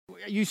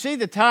you see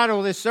the title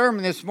of this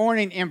sermon this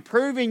morning,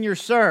 Improving Your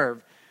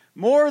Serve.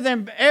 More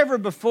than ever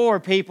before,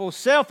 people,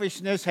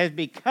 selfishness has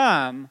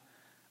become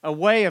a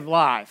way of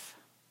life.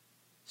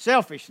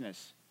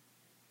 Selfishness.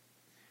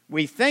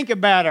 We think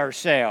about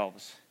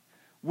ourselves.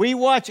 We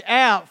watch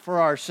out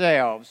for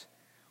ourselves.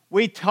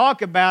 We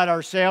talk about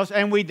ourselves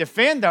and we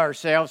defend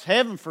ourselves,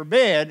 heaven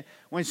forbid,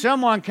 when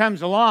someone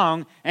comes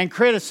along and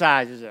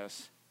criticizes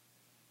us.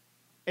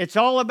 It's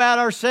all about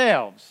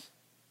ourselves.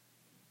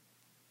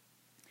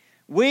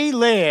 We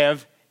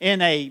live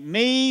in a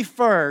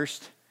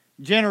me-first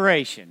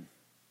generation.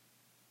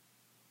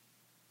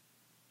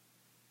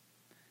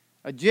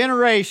 A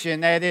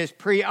generation that is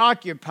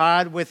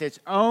preoccupied with its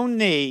own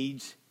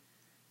needs,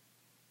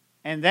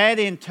 and that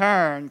in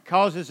turn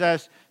causes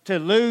us to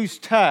lose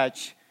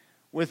touch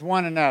with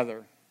one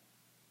another.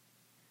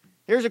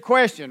 Here's a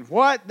question.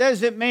 What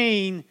does it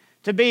mean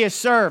to be a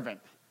servant,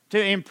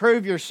 to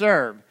improve your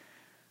serve?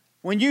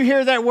 When you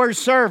hear that word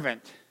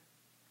servant,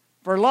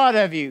 for a lot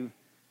of you,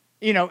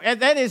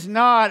 that is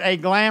not a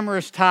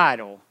glamorous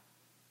title,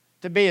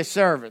 to be a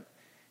servant.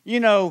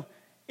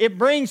 It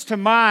brings to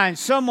mind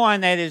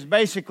someone that is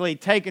basically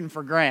taken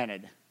for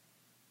granted.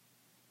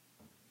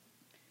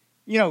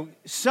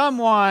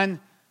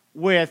 Someone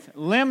with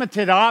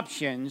limited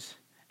options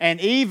and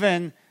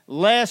even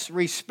less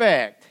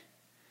respect.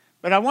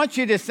 But I want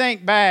you to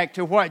think back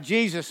to what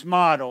Jesus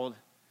modeled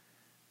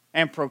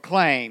and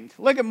proclaimed.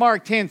 Look at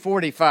Mark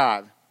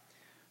 10:45.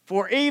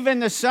 For even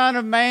the Son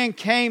of Man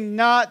came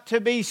not to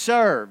be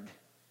served,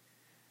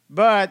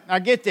 but, now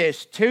get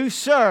this, to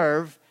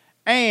serve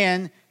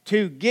and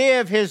to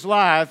give his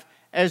life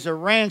as a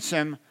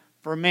ransom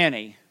for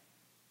many.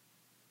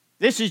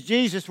 This is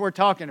Jesus we're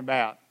talking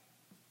about.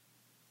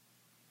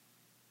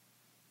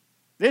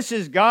 This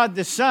is God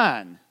the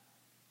Son.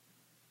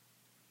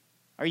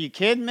 Are you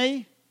kidding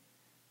me?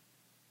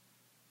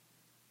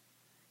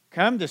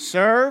 Come to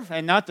serve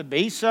and not to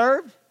be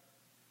served?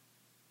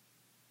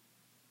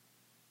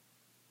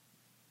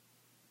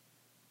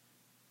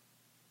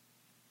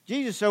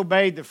 Jesus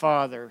obeyed the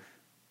Father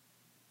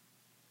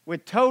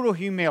with total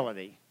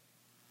humility.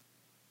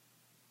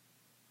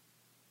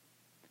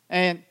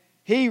 And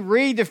he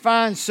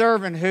redefined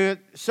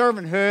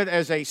servanthood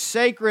as a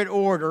sacred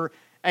order,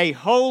 a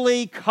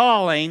holy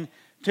calling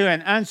to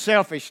an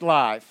unselfish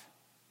life.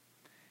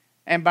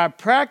 And by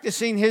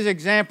practicing his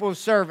example of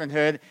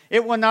servanthood,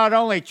 it will not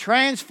only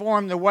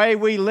transform the way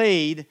we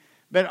lead,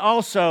 but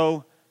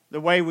also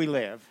the way we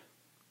live.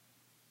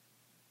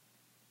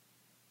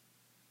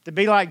 To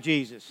be like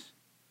Jesus.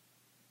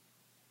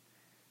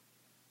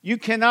 You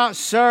cannot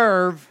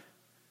serve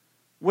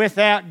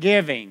without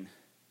giving.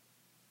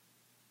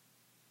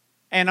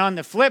 And on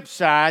the flip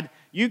side,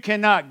 you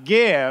cannot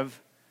give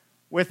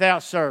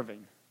without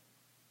serving.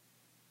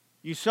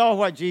 You saw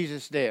what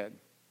Jesus did.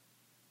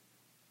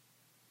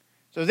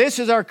 So this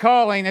is our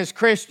calling as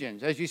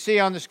Christians, as you see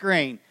on the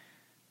screen.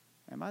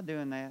 Am I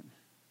doing that?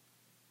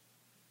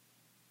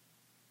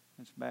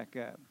 Let's back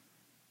up.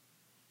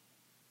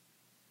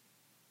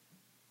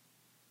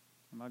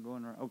 Am I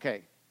going right?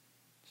 Okay.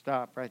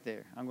 Stop right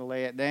there. I'm going to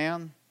lay it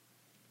down.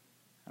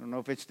 I don't know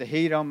if it's the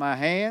heat on my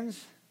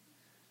hands.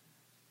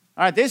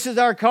 All right, this is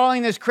our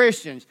calling as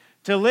Christians,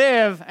 to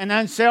live an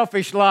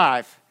unselfish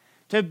life,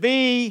 to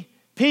be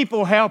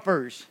people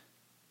helpers.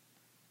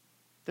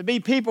 To be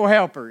people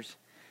helpers.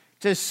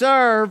 To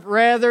serve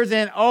rather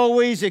than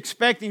always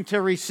expecting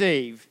to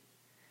receive.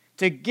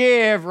 To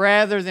give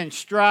rather than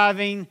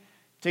striving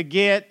to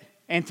get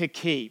and to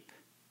keep.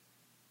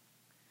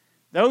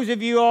 Those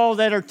of you all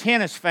that are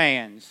tennis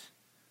fans,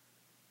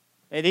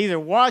 that either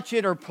watch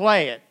it or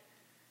play it,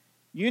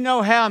 you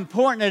know how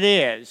important it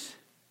is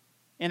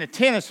in a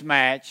tennis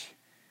match,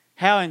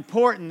 how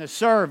important the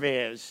serve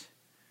is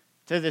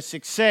to the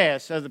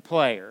success of the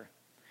player.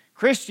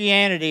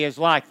 Christianity is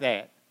like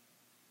that.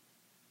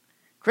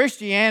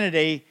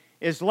 Christianity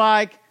is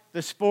like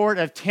the sport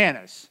of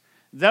tennis.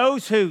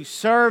 Those who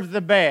serve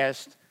the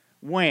best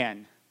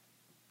win.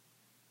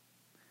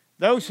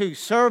 Those who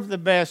serve the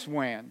best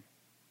win.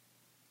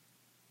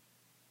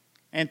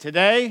 And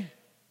today,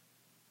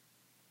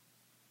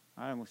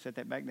 I'm going to set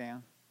that back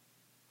down.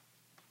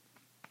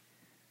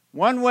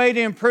 One way to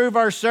improve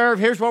our serve,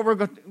 here's what we're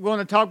going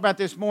to talk about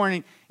this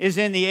morning, is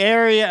in the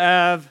area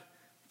of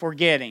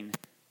forgetting.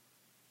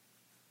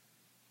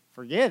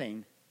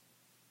 Forgetting?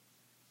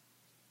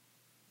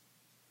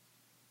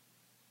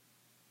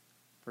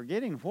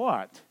 Forgetting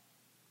what?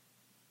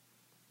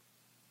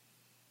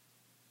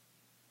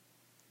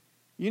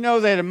 You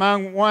know that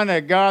among one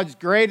of God's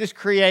greatest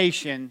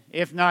creation,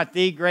 if not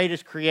the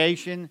greatest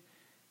creation,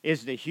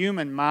 is the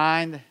human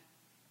mind.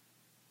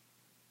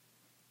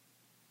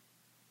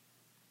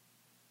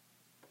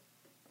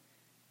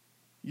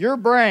 Your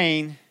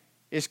brain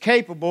is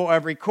capable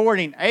of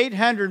recording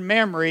 800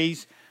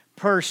 memories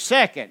per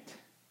second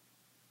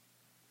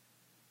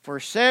for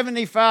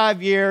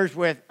 75 years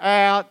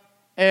without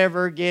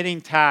ever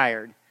getting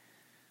tired.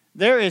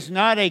 There is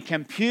not a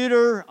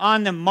computer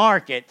on the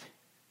market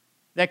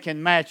that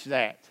can match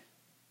that.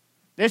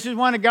 This is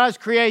one of God's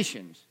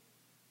creations.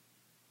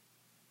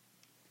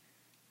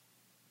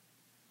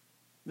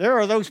 There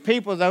are those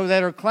people, though,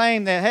 that are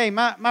claiming that, hey,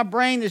 my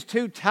brain is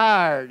too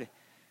tired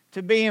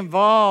to be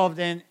involved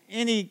in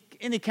any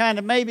kind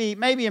of, maybe a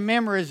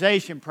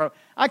memorization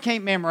I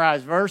can't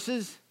memorize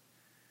verses.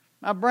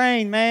 My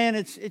brain, man,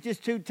 it's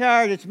just too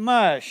tired. It's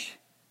mush.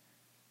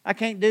 I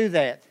can't do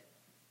that.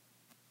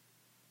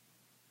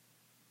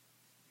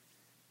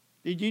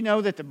 Did you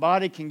know that the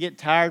body can get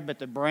tired, but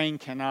the brain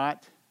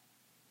cannot?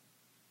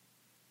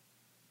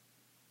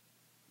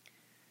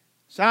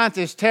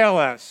 Scientists tell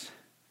us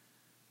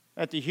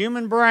that the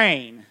human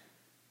brain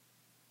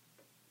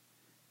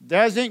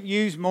doesn't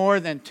use more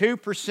than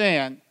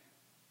 2%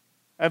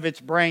 of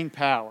its brain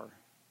power.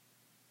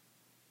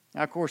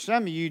 Now, of course,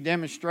 some of you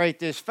demonstrate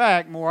this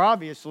fact more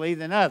obviously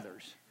than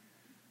others.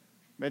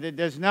 But it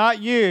does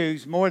not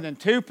use more than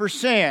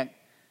 2%.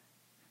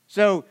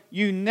 So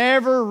you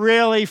never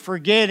really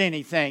forget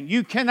anything.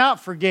 You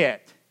cannot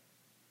forget.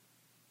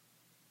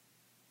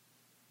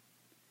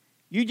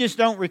 You just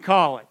don't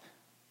recall it.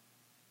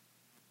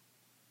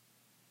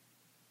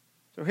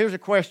 So here's a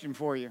question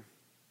for you.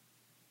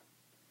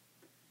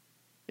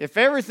 If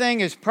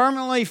everything is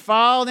permanently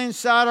filed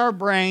inside our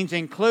brains,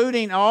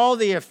 including all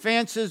the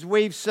offenses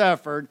we've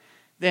suffered,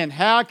 then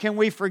how can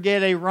we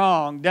forget a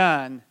wrong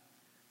done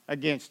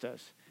against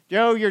us?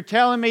 Joe, you're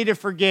telling me to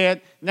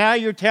forget. Now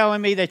you're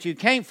telling me that you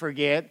can't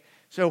forget.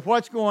 So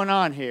what's going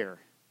on here?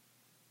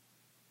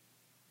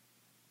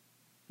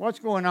 What's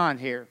going on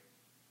here?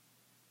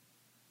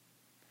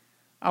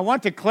 I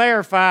want to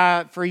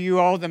clarify for you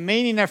all the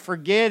meaning of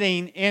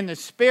forgetting in the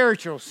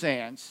spiritual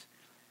sense,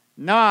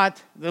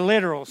 not the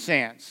literal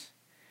sense.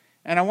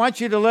 And I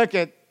want you to look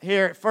at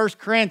here at 1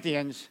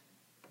 Corinthians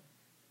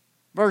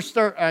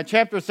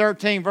chapter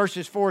 13,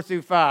 verses 4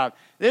 through 5.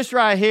 This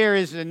right here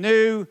is the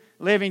New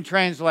Living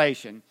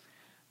Translation.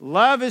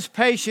 Love is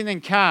patient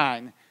and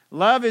kind.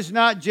 Love is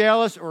not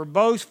jealous or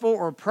boastful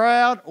or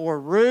proud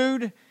or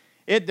rude.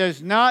 It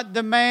does not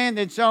demand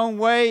its own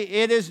way.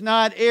 It is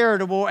not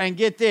irritable. And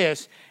get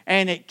this,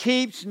 and it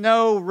keeps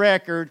no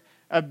record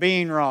of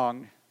being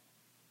wrong.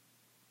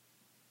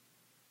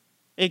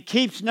 It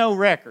keeps no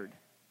record.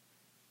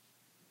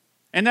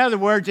 In other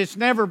words, it's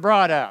never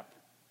brought up.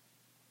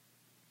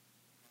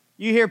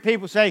 You hear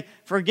people say,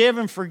 forgive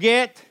and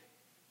forget.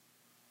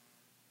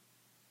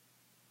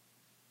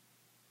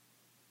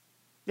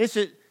 This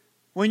is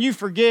when you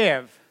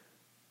forgive.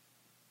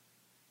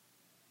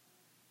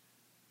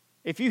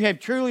 If you have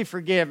truly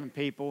forgiven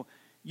people,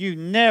 you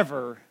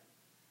never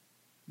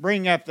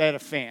bring up that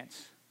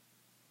offense.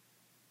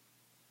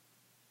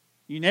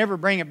 You never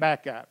bring it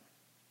back up.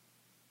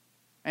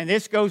 And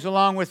this goes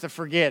along with the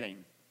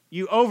forgetting.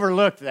 You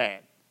overlook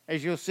that,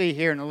 as you'll see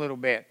here in a little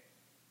bit.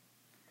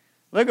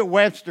 Look at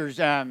Webster's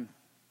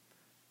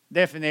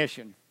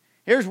definition.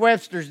 Here's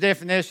Webster's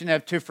definition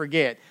of to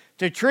forget.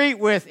 To treat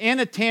with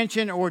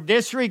inattention or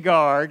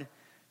disregard,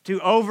 to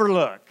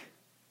overlook.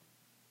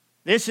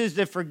 This is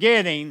the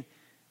forgetting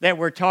that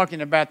we're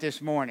talking about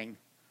this morning.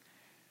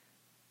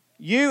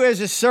 You as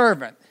a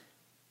servant,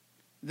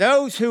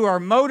 those who are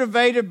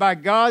motivated by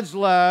God's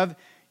love,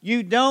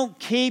 you don't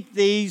keep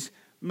these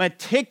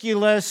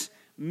meticulous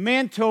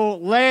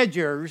mental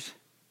ledgers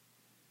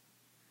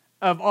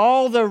of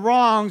all the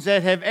wrongs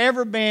that have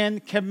ever been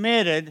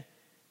committed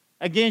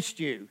against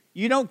you.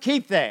 You don't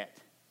keep that.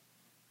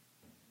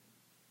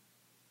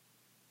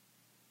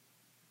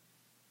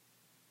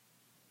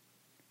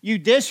 You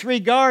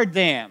disregard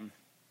them.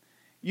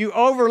 You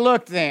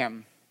overlook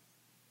them.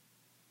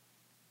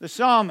 The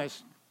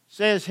psalmist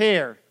says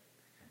here,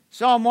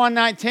 Psalm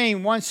 119,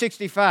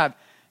 165,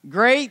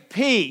 great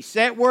peace.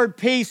 That word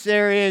peace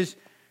there is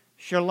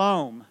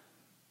shalom.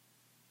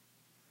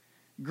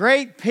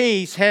 Great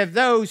peace have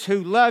those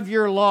who love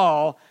your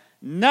law.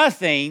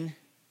 Nothing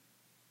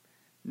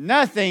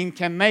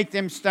can make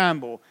them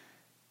stumble.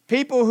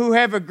 People who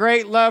have a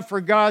great love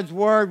for God's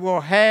word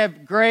will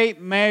have great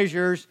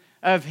measures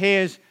of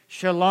His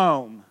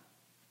shalom,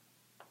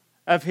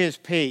 of His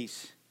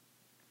peace.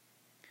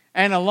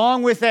 And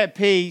along with that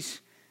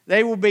peace,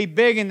 they will be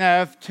big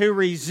enough to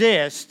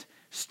resist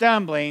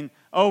stumbling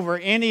over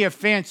any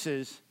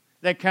offenses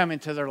that come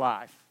into their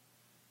life.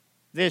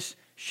 This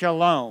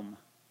shalom,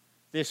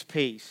 this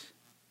peace.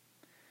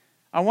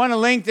 I want to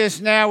link this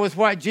now with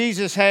what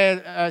Jesus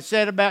had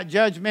said about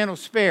judgmental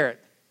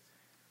spirit.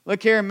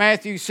 Look here in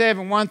Matthew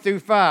 7, 1 through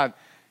 5.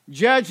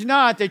 Judge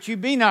not that you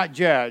be not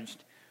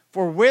judged.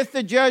 For with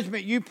the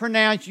judgment you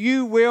pronounce,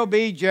 you will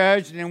be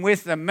judged. And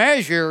with the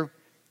measure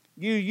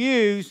you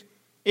use,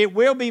 it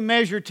will be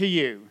measured to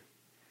you.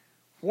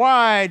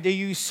 Why do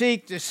you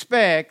seek the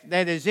speck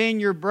that is in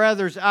your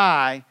brother's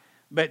eye,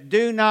 but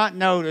do not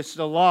notice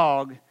the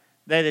log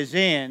that is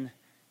in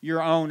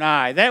your own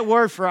eye? That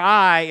word for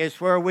eye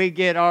is where we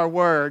get our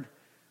word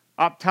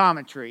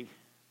optometry.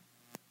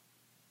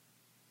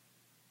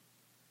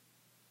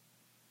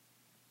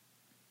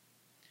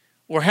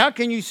 Or how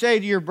can you say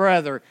to your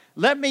brother,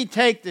 let me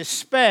take the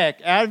speck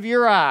out of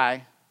your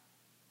eye?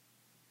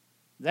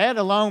 That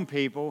alone,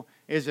 people,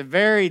 is a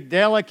very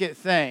delicate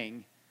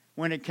thing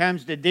when it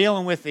comes to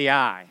dealing with the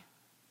eye.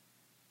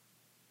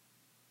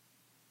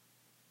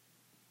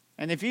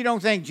 And if you don't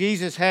think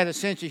Jesus had a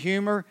sense of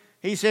humor,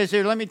 he says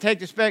here, let me take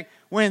the speck.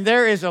 When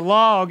there is a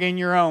log in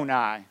your own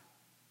eye.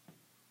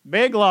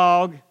 Big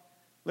log,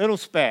 little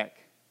speck.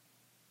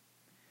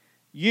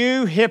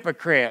 You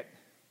hypocrite.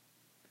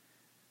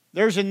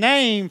 There's a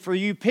name for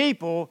you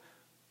people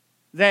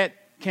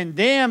that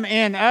condemn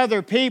in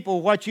other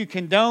people what you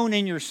condone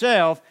in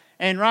yourself,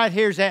 and right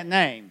here's that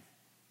name.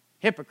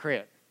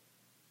 Hypocrite.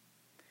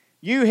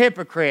 You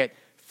hypocrite.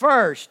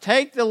 First,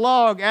 take the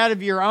log out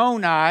of your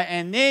own eye,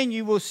 and then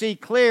you will see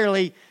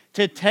clearly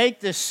to take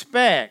the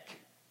speck,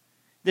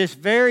 this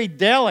very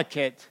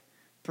delicate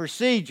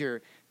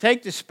procedure,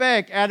 take the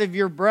speck out of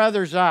your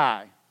brother's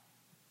eye.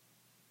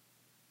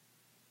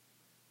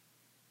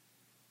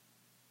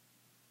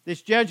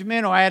 This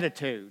judgmental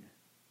attitude.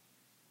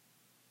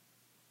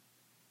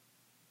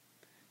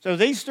 So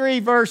these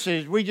 3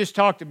 verses we just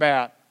talked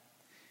about,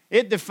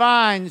 it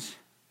defines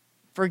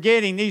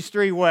forgetting these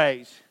 3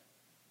 ways.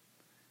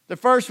 The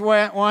first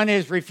one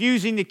is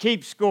refusing to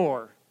keep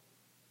score.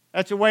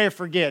 That's a way of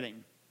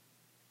forgetting.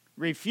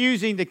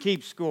 Refusing to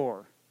keep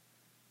score.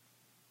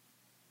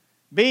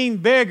 Being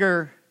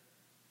bigger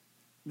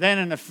than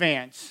an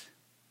offense.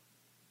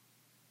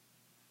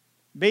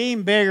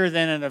 Being bigger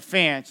than an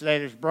offense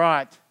that is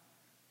brought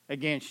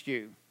against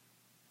you.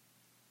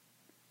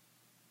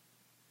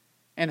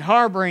 And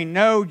harboring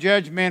no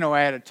judgmental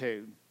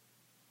attitude.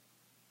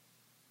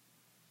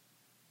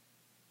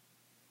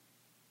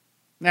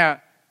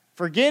 Now,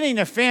 forgetting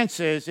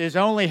offenses is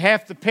only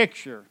half the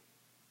picture.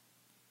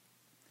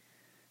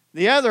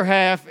 The other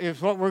half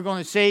is what we're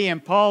going to see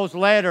in Paul's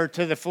letter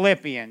to the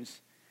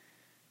Philippians,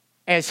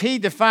 as he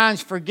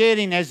defines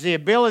forgetting as the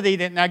ability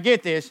to, now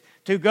get this,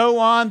 to go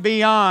on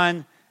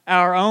beyond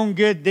our own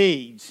good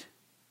deeds.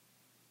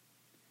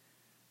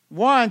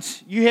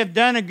 Once you have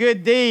done a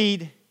good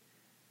deed,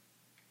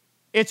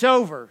 it's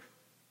over.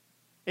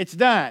 It's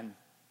done.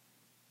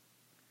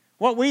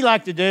 What we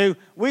like to do,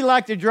 we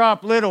like to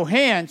drop little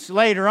hints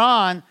later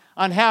on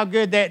how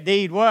good that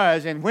deed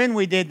was and when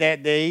we did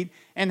that deed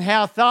and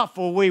how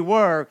thoughtful we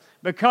were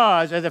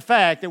because of the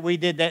fact that we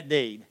did that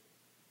deed.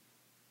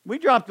 We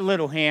dropped the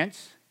little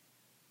hints.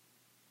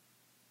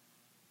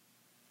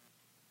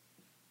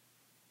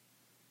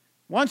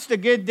 Once the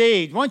good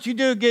deeds, once you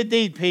do a good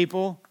deed,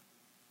 people,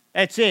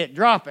 that's it.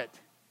 Drop it.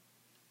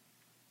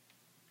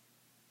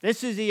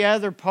 This is the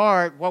other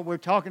part, what we're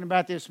talking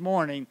about this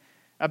morning,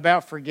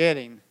 about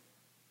forgetting.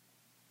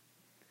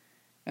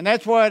 And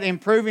that's what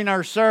improving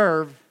our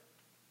serve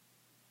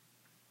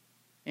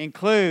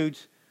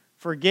includes,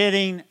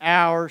 forgetting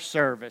our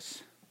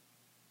service.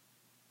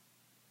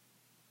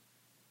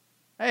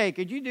 Hey,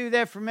 could you do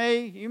that for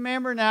me? You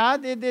remember? Now, I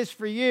did this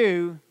for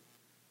you.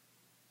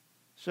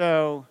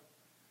 So,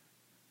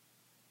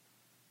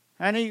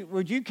 honey,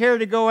 would you care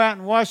to go out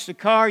and wash the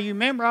car? You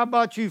remember I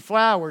bought you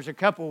flowers a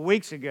couple of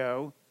weeks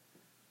ago.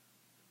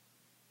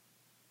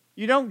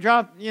 You don't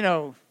drop,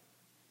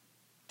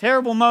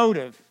 terrible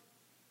motive.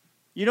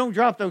 You don't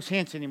drop those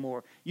hints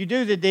anymore. You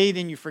do the deed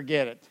and you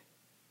forget it.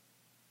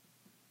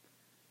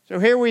 So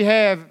here we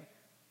have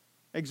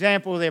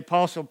example of the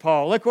Apostle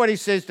Paul. Look what he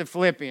says to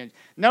Philippians.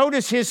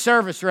 Notice his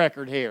service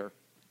record here.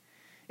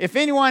 If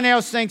anyone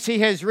else thinks he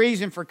has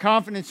reason for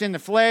confidence in the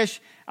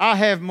flesh, I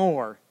have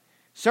more.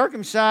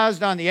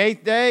 Circumcised on the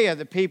 8th day of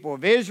the people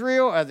of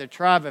Israel, of the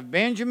tribe of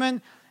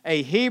Benjamin,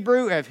 a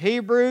Hebrew of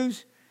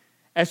Hebrews,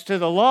 as to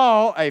the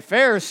law, a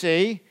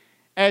Pharisee,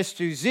 as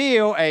to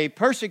zeal, a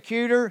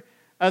persecutor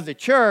of the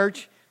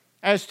church,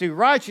 as to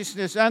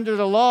righteousness under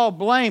the law,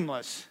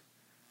 blameless.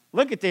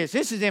 Look at this.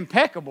 This is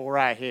impeccable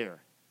right here.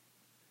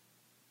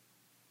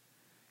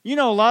 You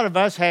know, a lot of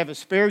us have a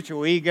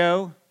spiritual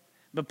ego,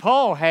 but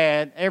Paul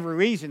had every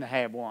reason to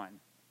have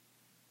one.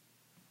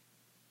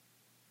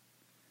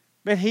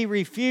 But he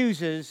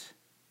refuses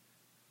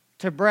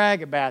to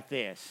brag about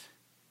this.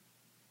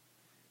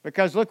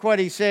 Because look what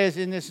he says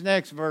in this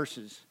next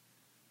verses,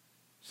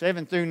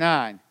 7 through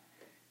 9.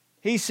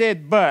 He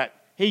said, but.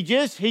 He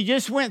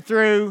just went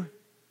through,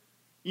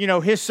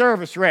 his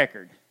service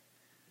record.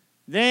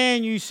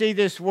 Then you see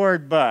this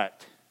word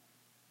but.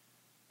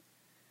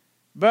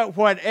 But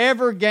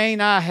whatever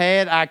gain I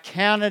had, I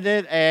counted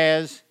it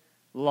as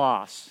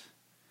loss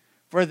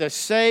for the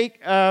sake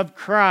of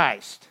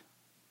Christ.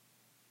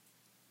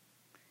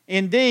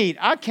 Indeed,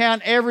 I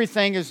count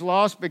everything as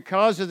loss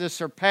because of the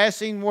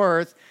surpassing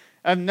worth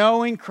of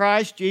knowing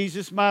Christ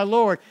Jesus my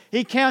Lord.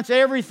 He counts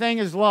everything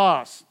as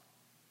loss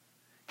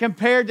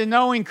compared to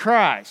knowing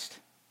Christ.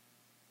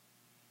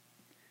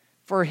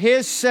 For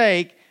His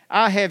sake,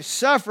 I have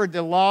suffered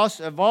the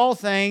loss of all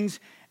things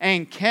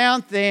and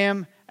count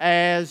them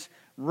as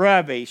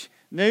rubbish.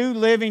 New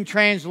Living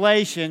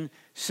Translation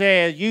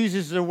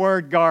uses the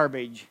word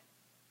garbage.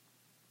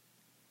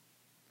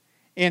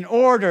 In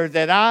order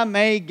that I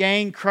may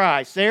gain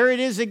Christ. There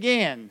it is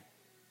again.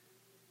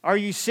 Are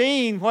you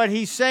seeing what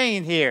he's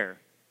saying here?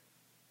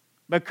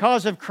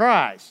 Because of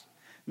Christ.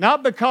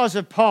 Not because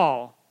of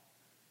Paul.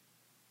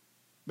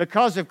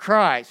 Because of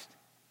Christ.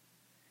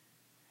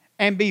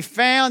 And be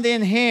found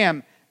in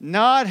Him,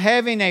 not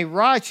having a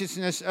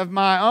righteousness of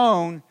my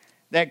own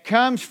that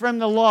comes from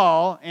the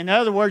law, in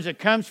other words, it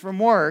comes from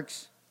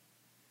works,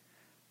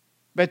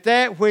 but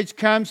that which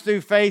comes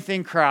through faith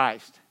in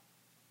Christ.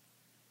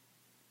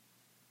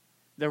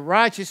 The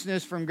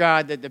righteousness from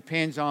God that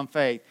depends on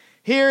faith.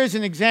 Here is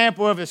an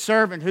example of a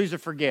servant who's a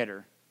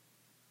forgetter.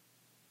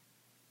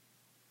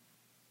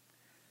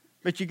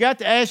 But you got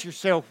to ask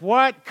yourself,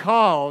 what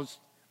caused,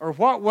 or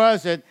what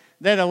was it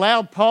that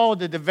allowed Paul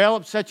to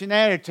develop such an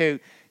attitude?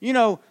 You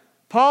know,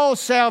 Paul's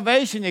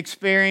salvation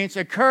experience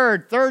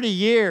occurred 30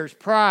 years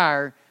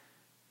prior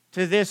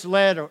to this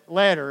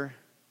letter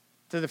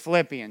to the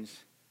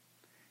Philippians.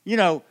 You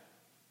know,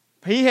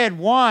 he had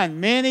won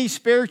many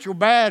spiritual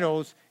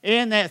battles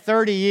in that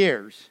 30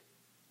 years.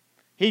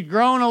 He'd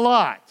grown a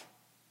lot.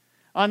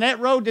 On that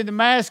road to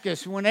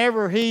Damascus,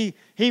 whenever he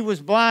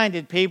was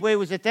blinded, people, it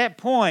was at that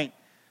point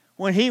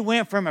when he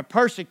went from a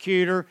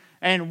persecutor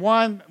and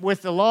one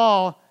with the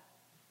law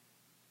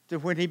to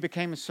when he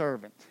became a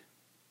servant.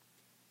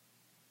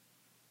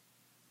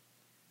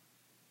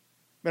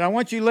 But I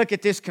want you to look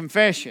at this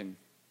confession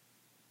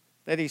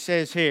that he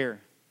says here.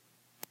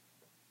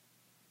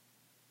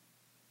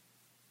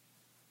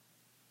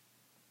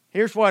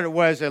 Here's what it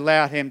was that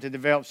allowed him to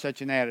develop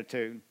such an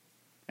attitude.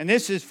 And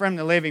this is from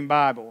the Living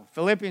Bible.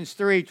 Philippians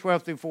 3,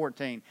 12 through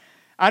 14.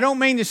 I don't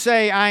mean to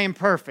say I am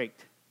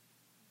perfect.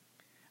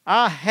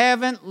 I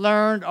haven't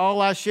learned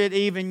all I should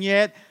even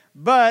yet,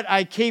 but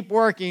I keep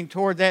working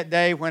toward that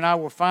day when I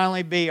will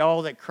finally be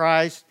all that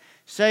Christ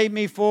saved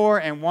me for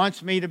and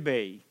wants me to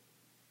be.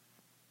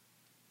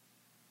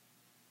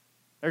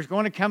 There's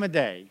going to come a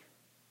day.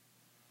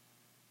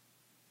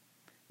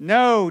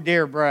 No,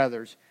 dear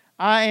brothers,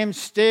 I am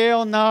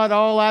still not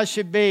all I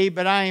should be,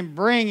 but I am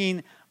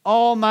bringing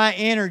all my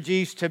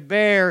energies to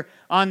bear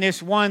on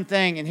this one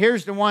thing. And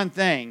here's the one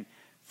thing.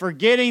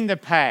 Forgetting the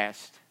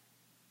past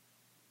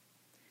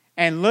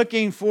and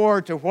looking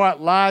forward to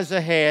what lies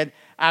ahead,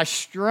 I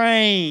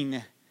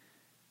strain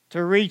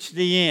to reach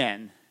the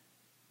end.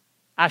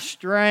 I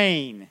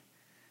strain.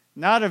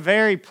 Not a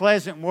very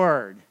pleasant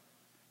word.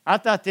 I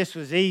thought this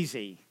was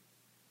easy.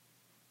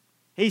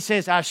 He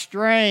says, I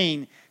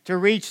strain to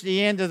reach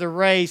the end of the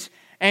race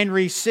and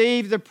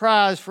receive the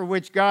prize for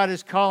which God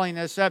is calling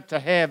us up to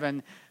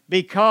heaven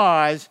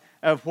because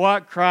of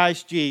what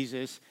Christ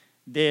Jesus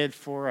did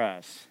for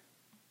us.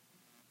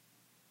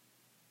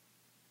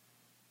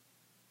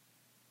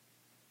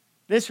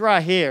 This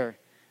right here,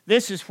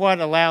 this is what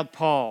allowed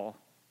Paul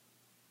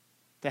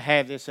to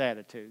have this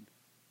attitude.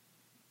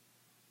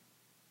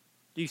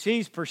 Do you see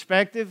his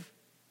perspective?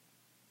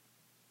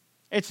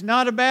 It's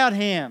not about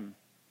him.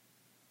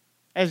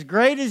 As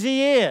great as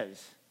he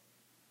is.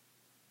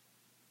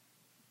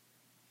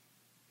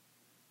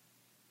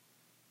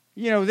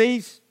 You know,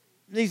 these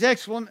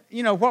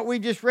what we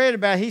just read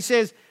about, he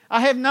says, I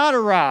have not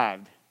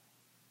arrived.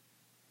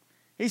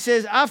 He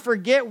says, I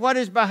forget what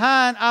is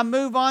behind, I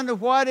move on to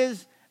what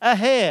is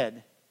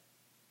ahead.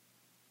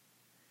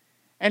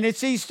 And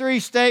it's these three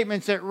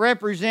statements that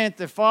represent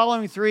the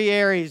following three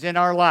areas in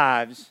our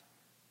lives.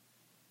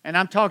 And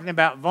I'm talking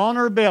about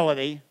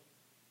vulnerability,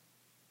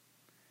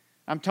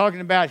 I'm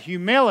talking about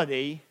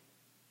humility,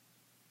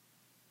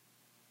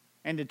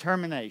 and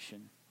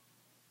determination.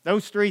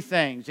 Those three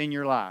things in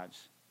your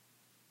lives.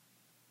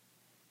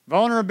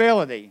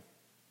 Vulnerability.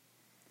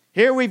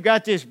 Here we've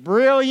got this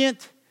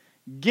brilliant,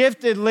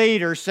 gifted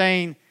leader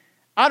saying,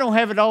 I don't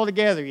have it all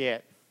together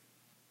yet.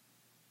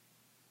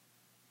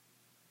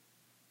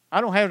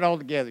 I don't have it all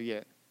together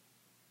yet.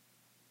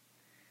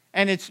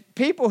 And it's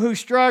people who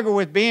struggle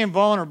with being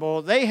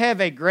vulnerable, they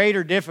have a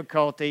greater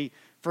difficulty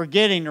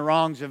forgetting the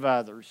wrongs of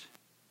others.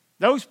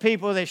 Those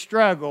people that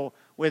struggle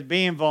with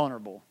being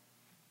vulnerable.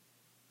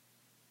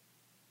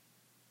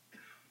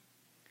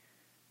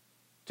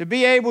 To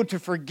be able to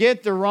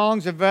forget the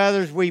wrongs of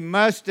others, we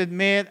must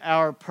admit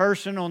our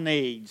personal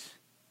needs.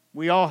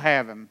 We all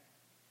have them.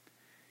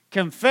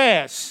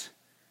 Confess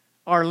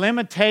our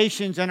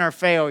limitations and our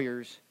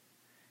failures,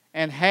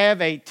 and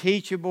have a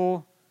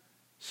teachable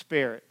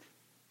spirit.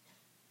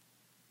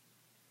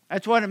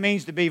 That's what it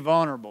means to be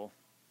vulnerable.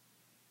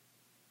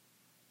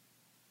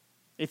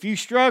 If you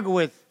struggle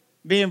with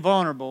being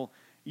vulnerable,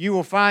 you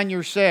will find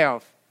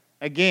yourself,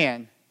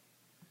 again,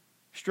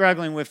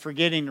 struggling with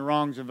forgetting the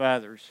wrongs of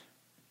others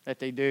that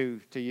they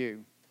do to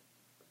you.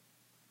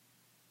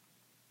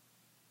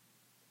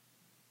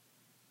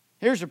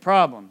 Here's the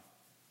problem.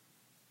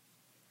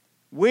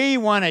 We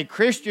want a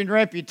Christian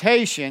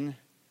reputation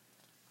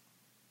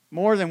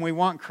more than we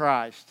want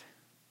Christ.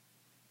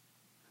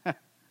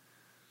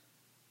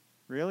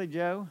 Really,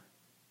 Joe?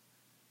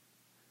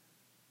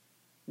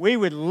 We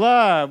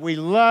love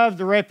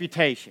the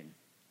reputation.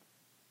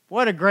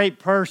 What a great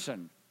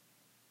person.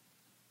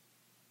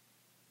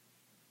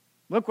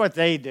 Look what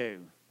they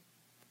do.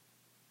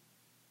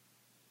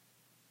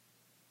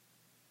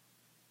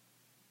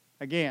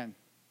 Again,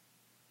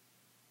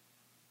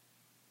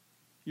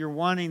 you're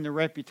wanting the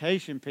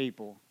reputation,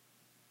 people.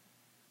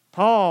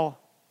 Paul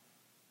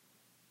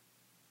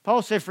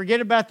said,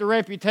 forget about the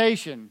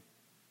reputation.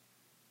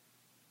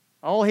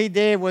 All he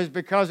did was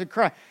because of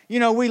Christ. You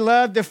know, we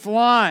love to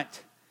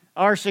flaunt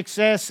our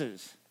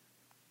successes.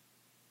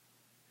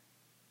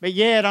 But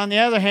yet, on the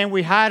other hand,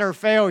 we hide our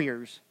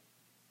failures.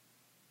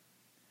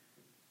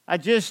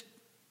 I'm just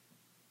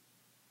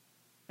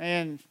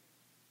going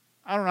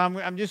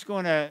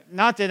to,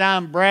 not that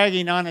I'm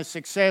bragging on a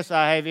success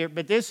I have here,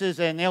 but this is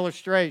an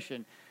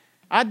illustration.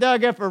 I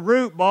dug up a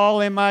root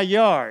ball in my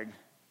yard.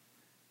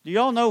 Do you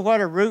all know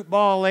what a root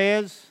ball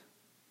is?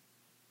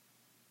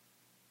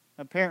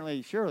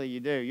 Apparently, surely you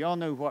do. You all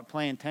knew what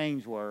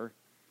plantains were.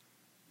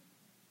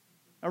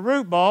 A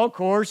root ball, of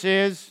course,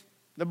 is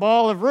the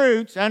ball of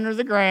roots under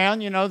the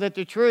ground, that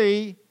the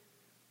tree...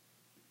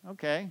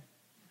 Okay.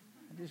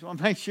 I just want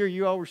to make sure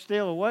you all were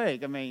still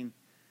awake. Am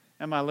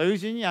I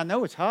losing you? I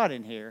know it's hot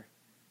in here.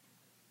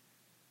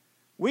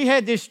 We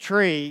had this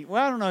tree.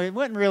 Well, I don't know. It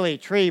wasn't really a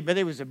tree, but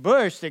it was a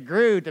bush that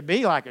grew to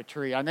be like a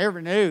tree. I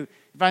never knew.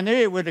 If I knew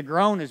it would have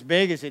grown as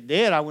big as it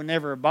did, I would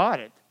never have bought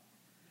it.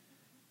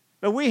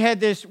 But we had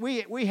this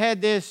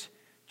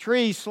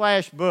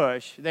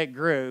tree/bush that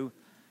grew,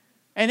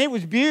 and it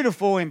was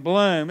beautiful in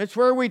bloom. It's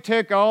where we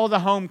took all the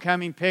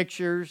homecoming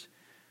pictures,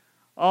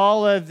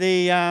 all of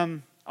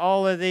the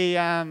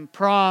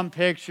prom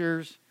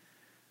pictures.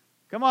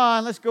 Come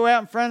on, let's go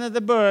out in front of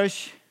the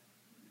bush.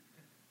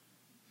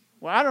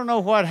 Well, I don't know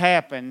what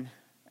happened,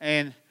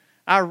 and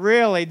I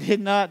really did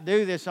not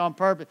do this on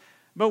purpose.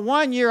 But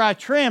one year I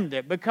trimmed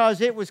it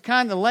because it was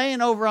kind of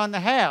laying over on the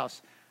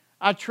house.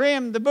 I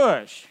trimmed the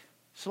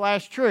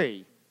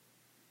bush/tree.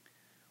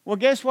 Well,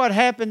 guess what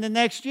happened the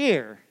next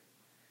year?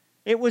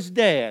 It was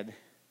dead.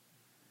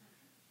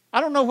 I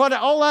don't know what,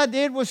 all I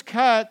did was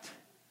cut.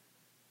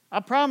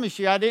 I promise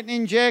you, I didn't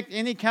inject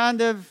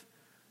anything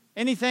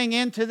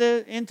into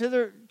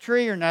the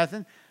tree or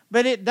nothing,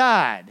 but it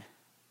died.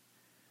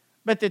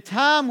 But the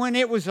time when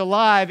it was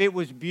alive, it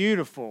was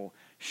beautiful,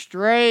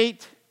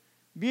 straight,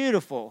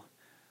 beautiful.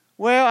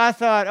 Well, I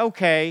thought,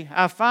 okay,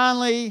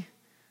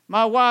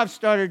 my wife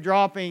started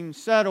dropping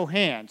subtle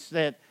hints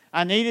that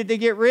I needed to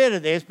get rid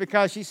of this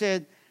because she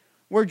said,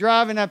 we're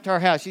driving up to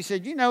our house. She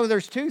said,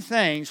 there's two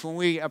things when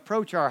we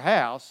approach our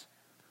house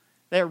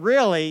that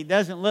really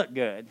doesn't look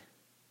good.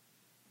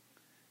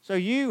 So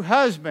you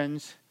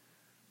husbands,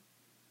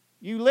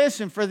 you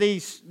listen for the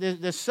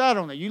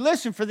subtleness. You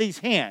listen for these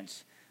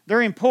hints.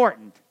 They're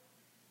important.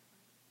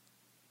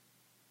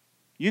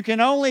 You can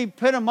only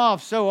put them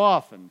off so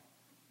often.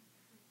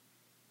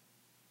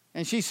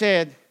 And she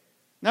said,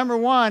 number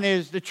one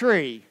is the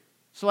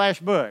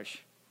tree/bush.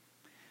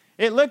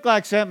 It looked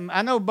like something.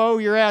 I know, Bo,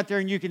 you're out there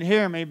and you can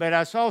hear me, but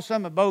I saw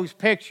some of Bo's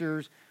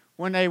pictures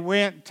when they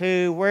went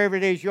to wherever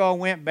it is y'all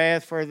went,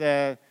 Beth, for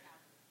the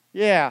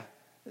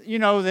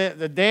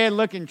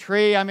dead-looking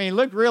tree. It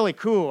looked really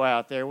cool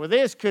out there. Well,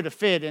 this could have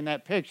fit in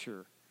that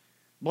picture.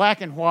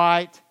 Black and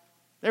white.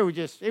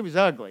 It was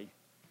ugly.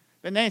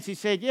 But Nancy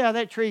said, yeah,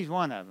 that tree's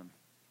one of them.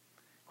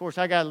 Of course,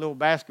 I got a little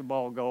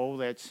basketball goal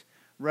that's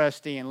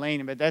rusty and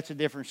leaning, but that's a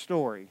different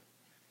story.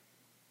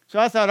 So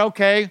I thought,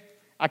 okay,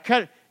 I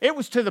cut it. It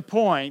was to the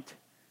point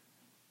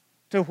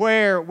to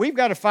where we've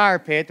got a fire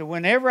pit that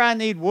whenever I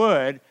need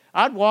wood,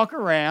 I'd walk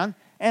around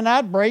and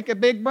I'd break a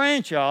big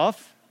branch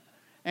off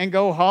and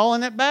go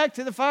hauling it back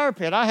to the fire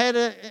pit. I had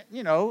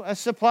a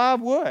supply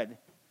of wood.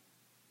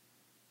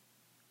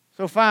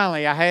 So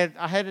finally, I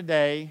had a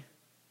day.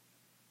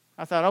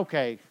 I thought,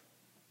 okay,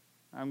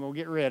 I'm going to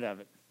get rid of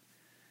it.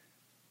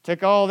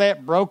 Took all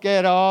that, broke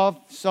that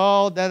off,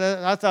 sawed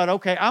that. I thought,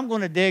 okay, I'm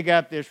going to dig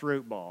up this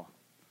root ball.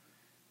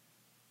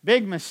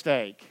 Big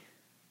mistake.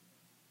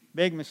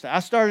 Big mistake. I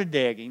started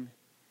digging,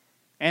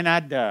 and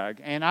I dug,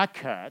 and I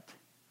cut.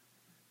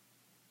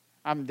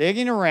 I'm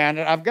digging around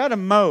it. I've got a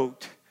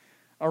moat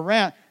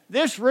around.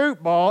 This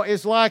root ball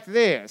is like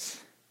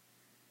this,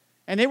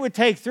 and it would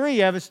take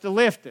three of us to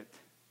lift it.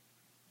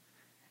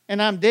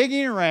 And I'm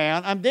digging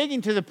around. I'm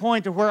digging to the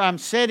point to where I'm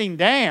sitting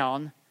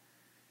down,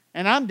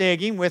 and I'm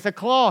digging with a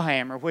claw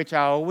hammer, which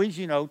I always,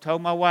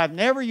 told my wife,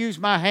 never use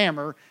my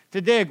hammer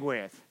to dig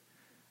with.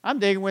 I'm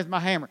digging with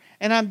my hammer.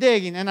 And I'm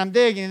digging, and I'm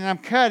digging, and I'm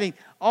cutting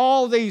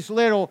all these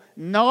little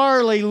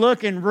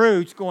gnarly-looking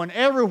roots going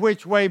every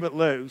which way but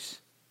loose.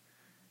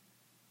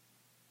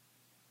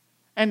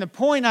 And the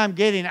point I'm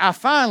getting, I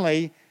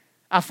finally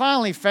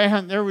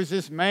found there was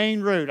this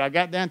main root. I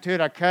got down to it.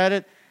 I cut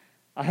it.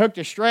 I hooked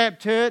a strap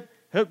to it,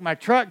 hooked my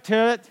truck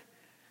to it.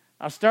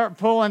 I start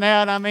pulling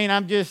out.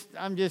 I'm just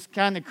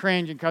kind of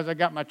cringing because I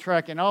got my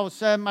truck, and all of a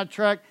sudden my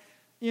truck,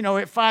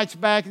 it fights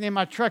back, and then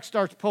my truck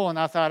starts pulling.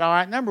 I thought, all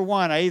right, number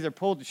one, I either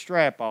pulled the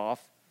strap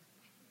off,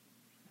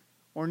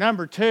 or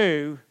number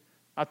two,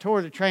 I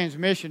tore the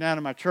transmission out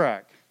of my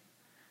truck.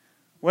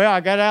 Well, I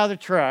got out of the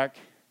truck,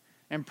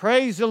 and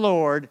praise the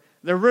Lord,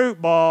 the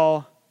root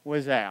ball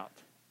was out.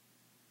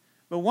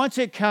 But once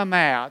it come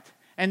out,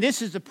 and this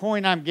is the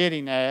point I'm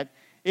getting at,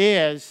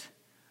 is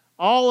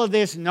all of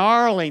this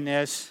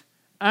gnarliness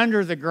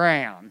under the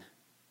ground.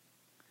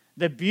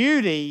 The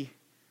beauty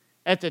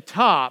at the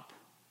top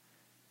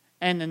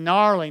and the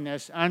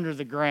gnarliness under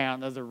the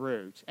ground of the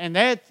roots. And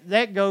that's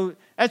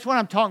what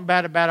I'm talking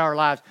about our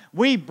lives.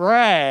 We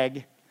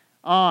brag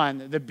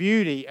on the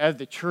beauty of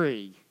the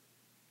tree/bush.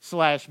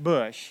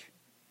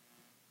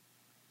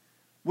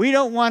 We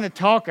don't want to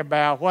talk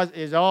about what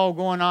is all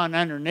going on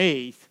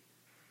underneath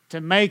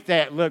to make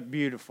that look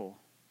beautiful.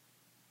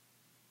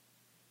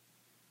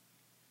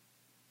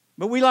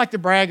 But we like to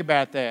brag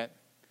about that.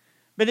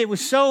 But it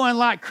was so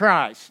unlike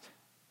Christ.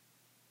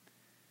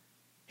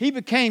 He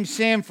became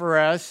sin for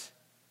us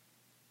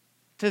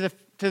to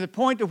the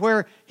point of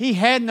where he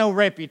had no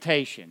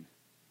reputation.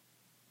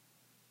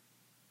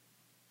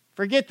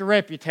 Forget the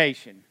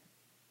reputation.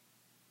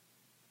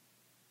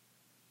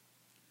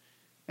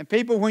 And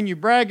people, when you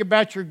brag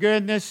about your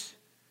goodness,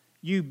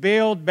 you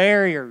build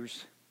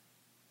barriers.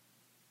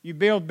 You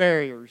build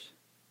barriers.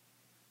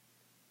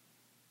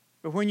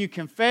 But when you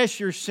confess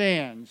your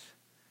sins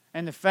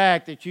and the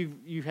fact that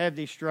you have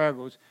these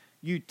struggles,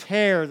 you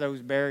tear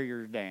those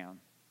barriers down.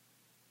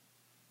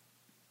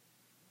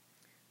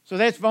 So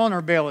that's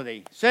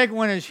vulnerability. Second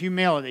one is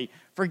humility,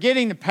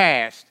 forgetting the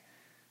past.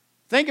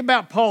 Think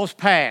about Paul's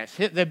past,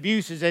 the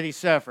abuses that he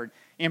suffered.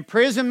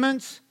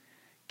 Imprisonments,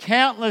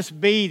 countless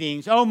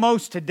beatings,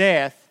 almost to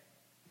death.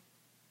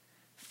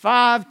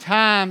 5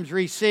 times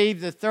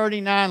received the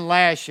 39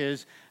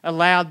 lashes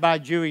allowed by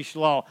Jewish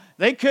law.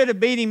 They could have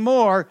beat him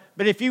more,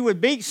 but if you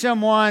would beat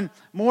someone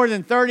more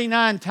than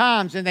 39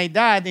 times and they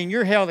died, then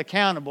you're held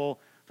accountable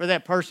for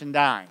that person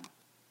dying.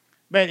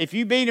 But if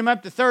you beat them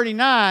up to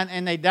 39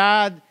 and they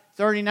died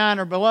 39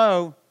 or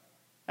below,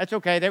 that's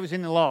okay, that was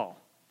in the law.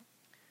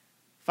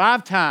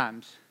 5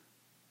 times,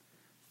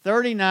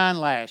 39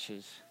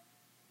 lashes.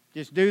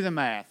 Just do the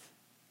math.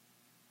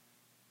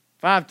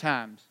 5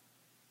 times.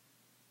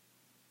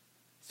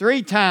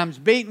 3 times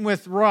beaten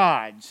with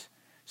rods,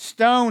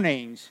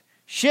 stonings,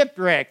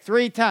 shipwrecked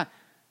 3 times.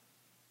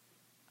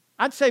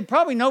 I'd say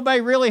probably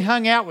nobody really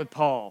hung out with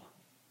Paul.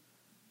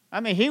 I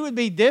mean, he would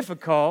be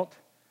difficult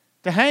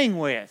to hang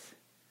with.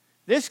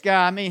 This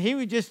guy, I mean, he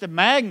was just a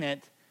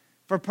magnet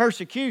for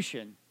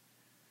persecution.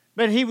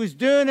 But he was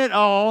doing it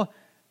all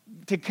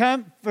to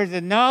come for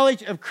the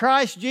knowledge of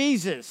Christ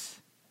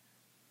Jesus.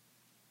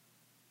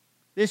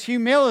 This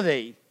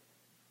humility.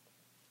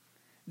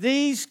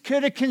 These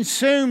could have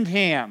consumed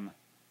him.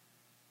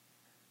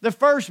 The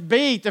first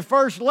beat, the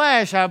first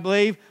lash, I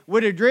believe,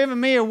 would have driven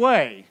me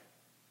away.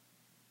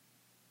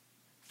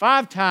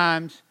 5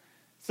 times,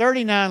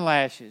 39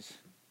 lashes.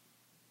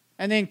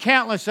 And then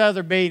countless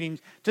other beatings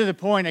to the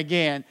point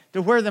again,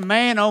 to where the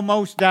man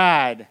almost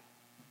died.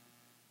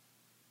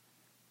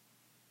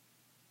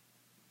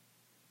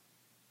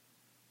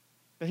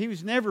 But he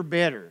was never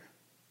bitter.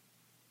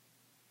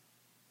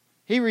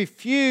 He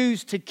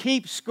refused to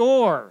keep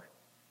score.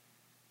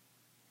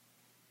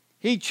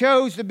 He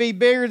chose to be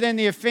bigger than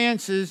the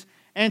offenses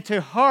and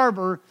to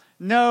harbor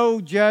no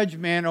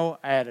judgmental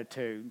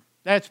attitude.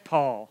 That's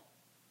Paul.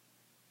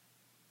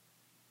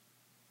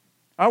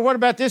 Oh, what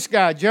about this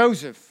guy,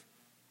 Joseph?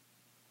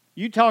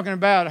 You talking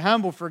about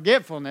humble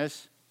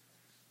forgetfulness.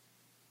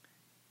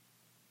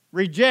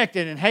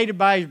 Rejected and hated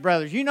by his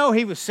brothers. You know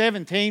he was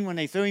 17 when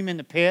they threw him in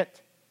the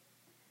pit.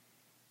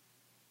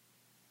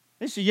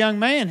 This is a young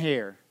man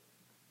here.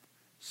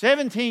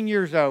 17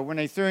 years old when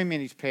they threw him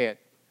in his pit.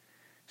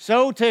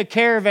 Sold to a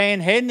caravan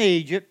heading to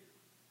Egypt.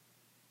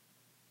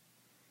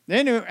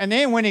 And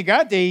then when he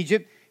got to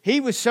Egypt, he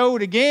was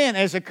sold again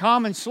as a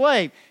common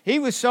slave. He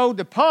was sold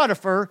to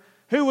Potiphar,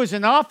 who was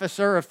an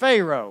officer of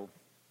Pharaoh.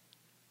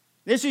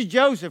 This is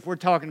Joseph we're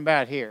talking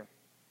about here.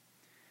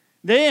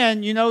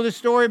 Then, you know the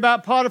story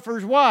about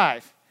Potiphar's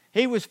wife.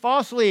 He was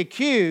falsely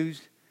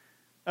accused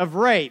of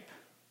rape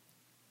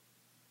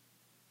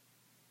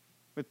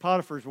with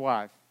Potiphar's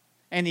wife,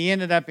 and he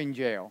ended up in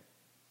jail.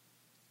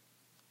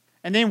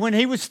 And then when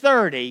he was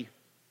 30,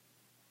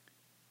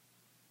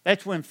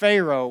 that's when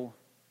Pharaoh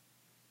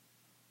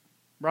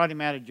brought him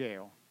out of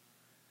jail.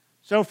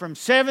 So from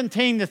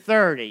 17 to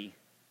 30,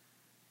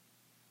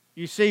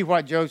 you see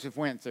what Joseph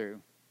went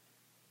through.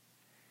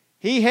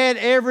 He had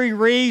every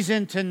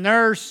reason to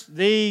nurse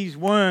these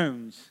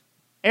wounds.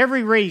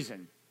 Every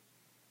reason.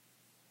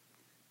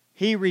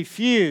 He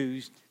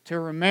refused to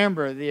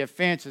remember the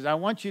offenses. I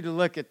want you to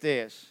look at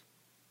this.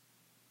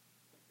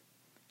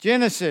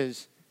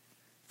 Genesis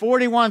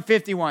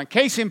 41:51.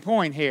 Case in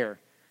point here.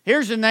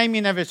 Here's the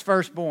naming of his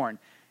firstborn.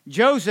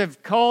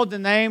 Joseph called the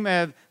name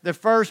of the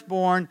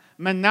firstborn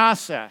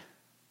Manasseh.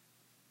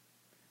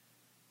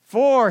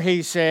 For,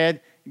 he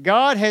said,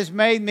 God has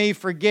made me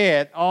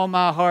forget all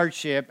my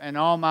hardship and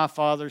all my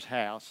father's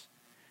house.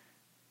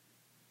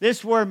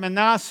 This word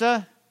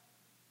Manasseh,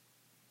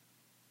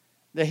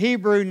 the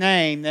Hebrew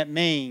name that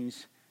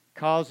means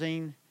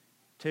causing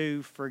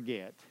to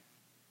forget.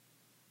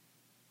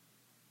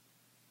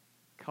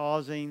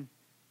 Causing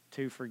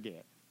to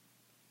forget.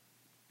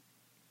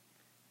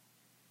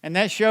 And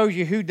that shows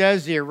you who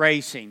does the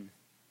erasing.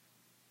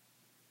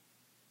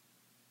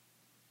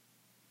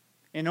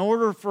 In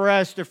order for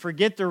us to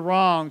forget the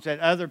wrongs that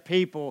other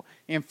people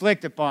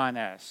inflict upon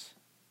us,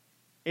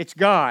 it's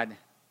God.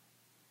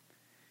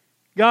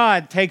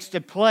 God takes the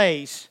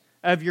place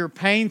of your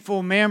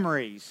painful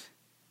memories.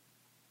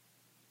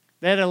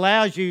 That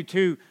allows you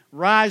to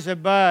rise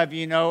above,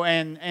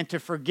 and to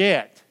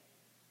forget,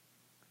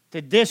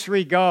 to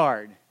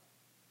disregard.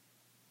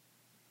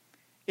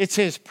 It's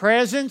His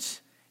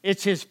presence.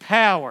 It's His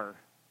power.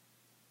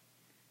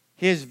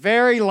 His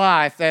very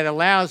life that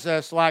allows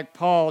us, like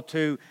Paul,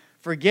 to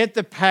forget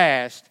the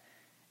past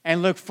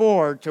and look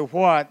forward to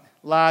what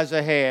lies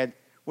ahead,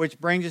 which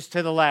brings us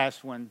to the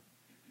last one,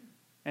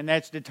 and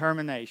that's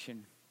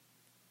determination.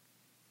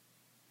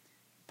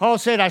 Paul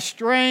said, I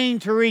strain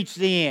to reach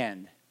the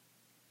end.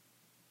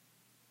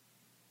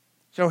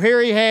 So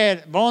here he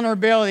had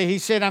vulnerability. He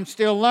said, I'm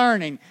still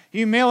learning.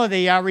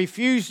 Humility, I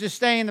refuse to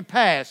stay in the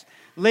past,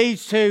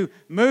 leads to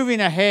moving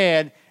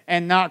ahead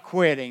and not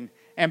quitting.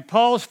 And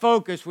Paul's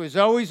focus was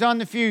always on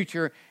the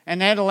future,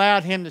 and that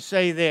allowed him to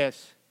say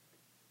this: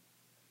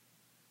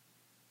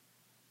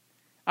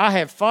 I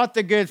have fought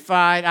the good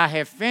fight. I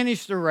have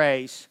finished the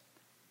race.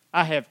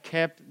 I have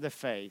kept the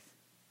faith.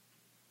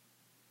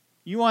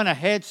 You want a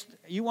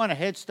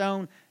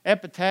headstone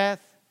epitaph?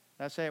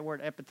 Did I say that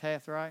word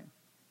epitaph right?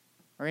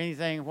 Or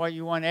anything, what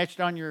you want etched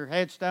on your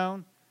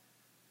headstone?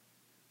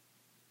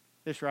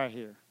 This right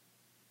here.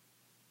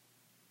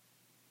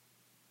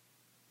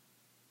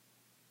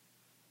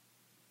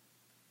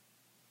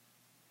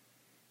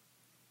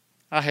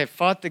 I have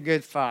fought the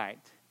good fight.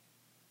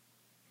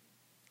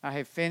 I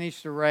have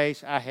finished the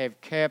race. I have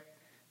kept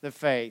the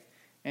faith.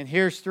 And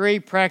here's 3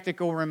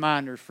 practical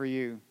reminders for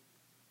you.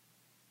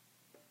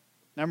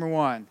 Number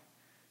 1,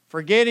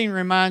 forgetting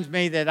reminds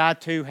me that I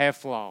too have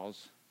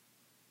flaws.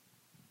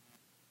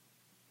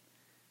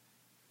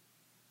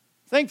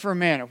 Think for a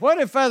minute. What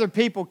if other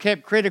people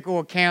kept critical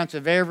accounts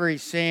of every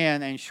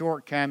sin and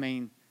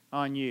shortcoming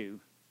on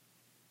you?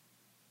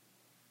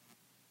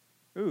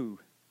 Ooh.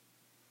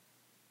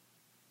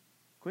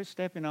 Quit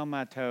stepping on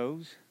my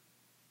toes.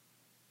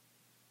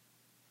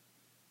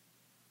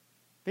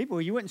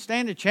 People, you wouldn't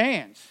stand a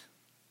chance.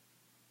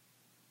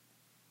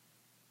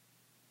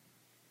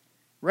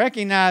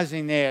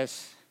 Recognizing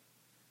this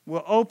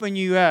will open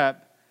you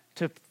up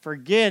to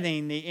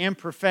forgetting the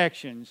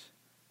imperfections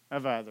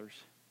of others.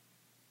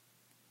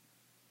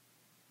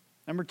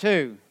 Number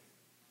 2,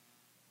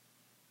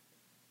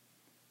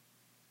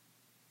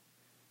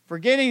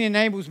 forgetting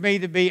enables me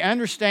to be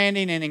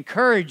understanding and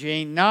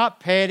encouraging, not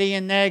petty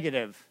and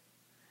negative.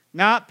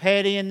 Not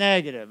petty and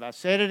negative. I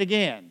said it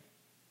again.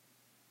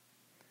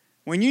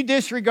 When you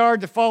disregard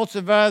the faults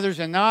of others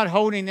and not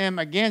holding them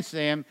against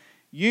them,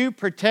 you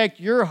protect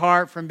your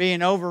heart from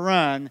being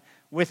overrun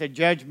with a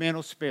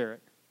judgmental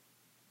spirit.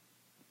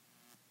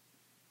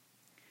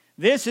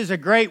 This is a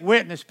great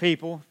witness,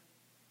 people.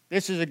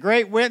 This is a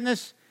great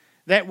witness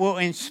that will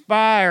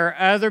inspire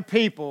other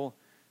people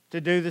to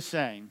do the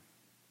same.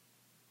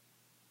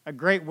 A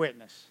great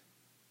witness.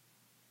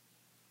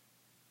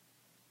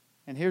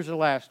 And here's the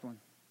last one.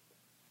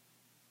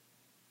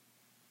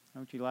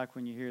 Don't you like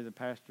when you hear the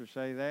pastor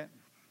say that?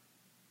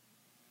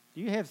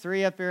 Do you have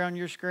 3 up there on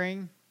your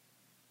screen?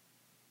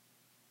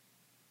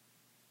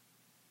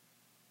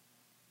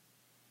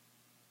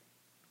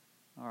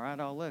 All right,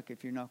 I'll look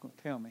if you're not going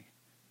to tell me.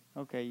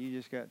 Okay, you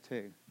just got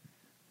 2.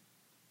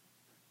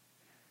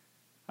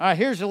 All right,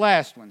 here's the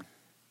last one.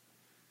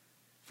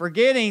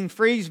 Forgetting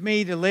frees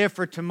me to live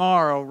for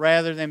tomorrow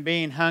rather than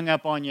being hung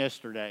up on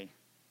yesterday.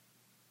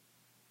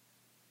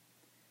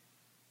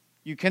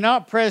 You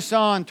cannot press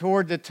on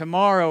toward the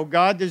tomorrow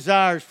God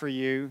desires for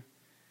you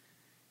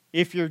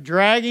if you're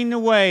dragging the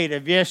weight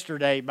of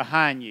yesterday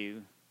behind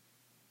you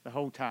the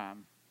whole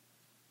time.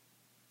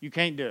 You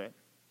can't do it.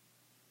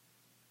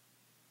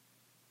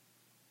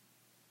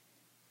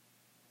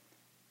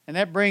 And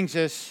that brings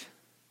us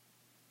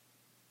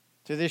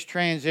to this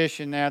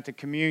transition now to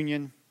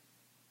communion.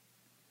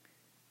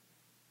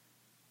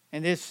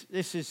 And this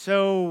is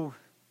so,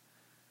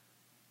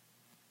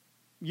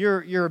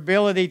 your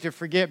ability to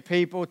forget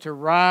people, to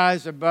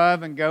rise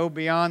above and go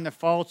beyond the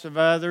faults of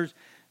others,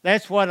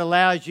 that's what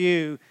allows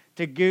you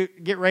to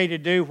get ready to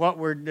do what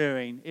we're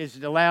doing, is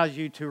it allows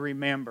you to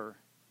remember.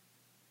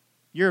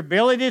 Your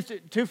ability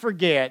to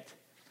forget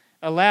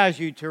allows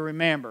you to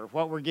remember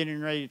what we're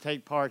getting ready to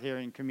take part here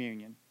in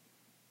communion.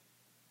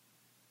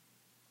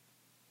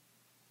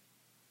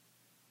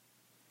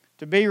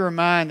 To be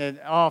reminded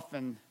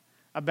often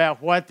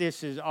about what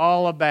this is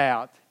all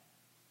about,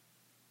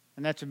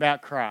 and that's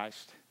about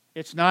Christ.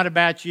 It's not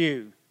about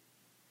you.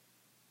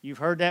 You've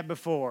heard that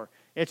before.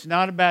 It's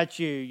not about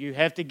you. You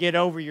have to get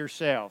over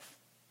yourself.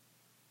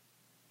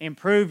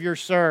 Improve your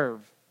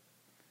serve.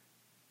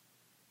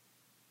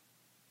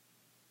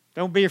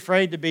 Don't be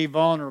afraid to be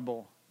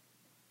vulnerable.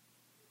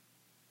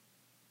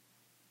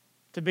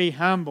 To be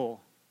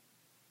humble.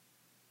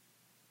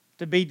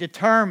 To be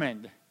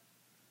determined,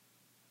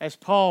 as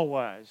Paul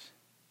was.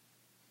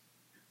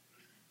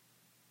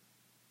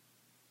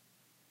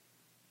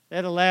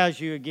 That allows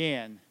you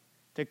again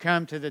to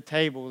come to the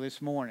table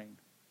this morning.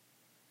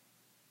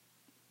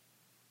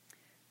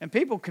 And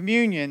people,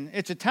 communion,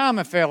 it's a time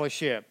of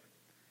fellowship.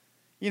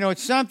 You know,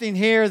 it's something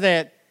here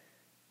that,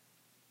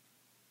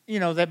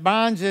 that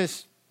binds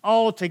us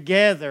all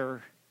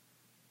together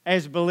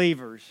as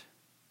believers.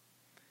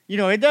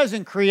 It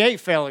doesn't create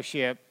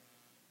fellowship.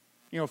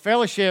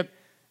 Fellowship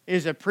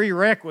is a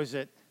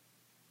prerequisite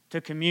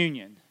to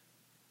communion.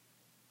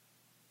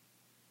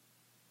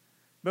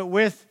 But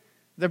with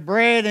the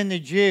bread and the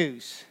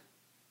juice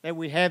that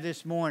we have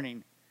this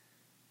morning,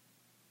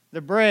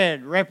 the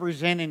bread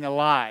representing the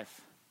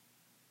life,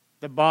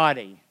 the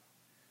body,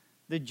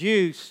 the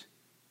juice,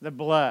 the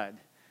blood.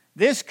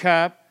 This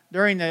cup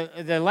during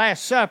the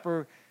Last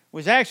Supper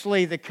was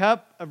actually the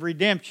cup of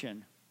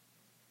redemption.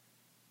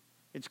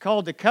 It's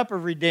called the cup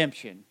of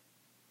redemption.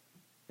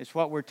 It's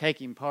what we're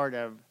taking part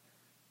of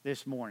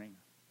this morning.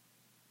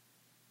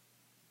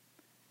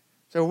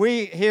 So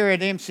we here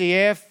at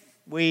MCF,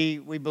 we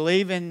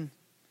believe in,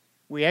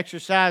 we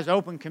exercise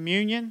open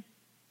communion.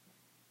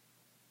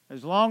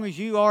 As long as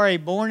you are a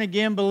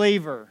born-again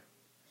believer,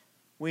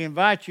 we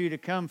invite you to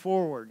come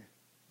forward.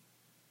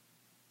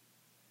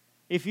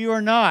 If you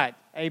are not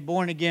a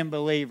born-again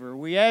believer,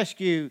 we ask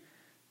you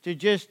to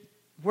just,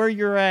 where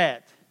you're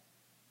at,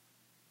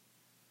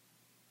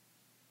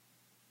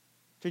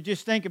 to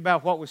just think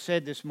about what was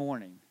said this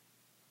morning.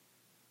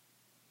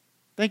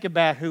 Think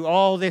about who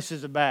all this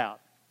is about.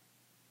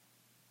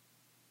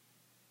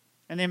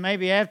 And then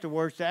maybe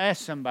afterwards to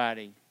ask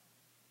somebody.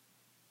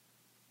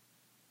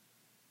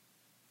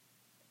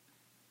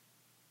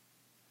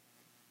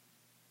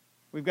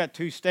 We've got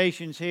 2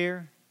 stations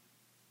here.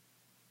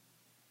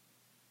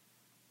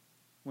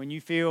 When you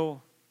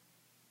feel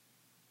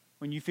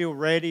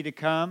ready to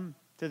come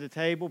to the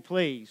table,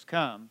 please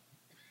come.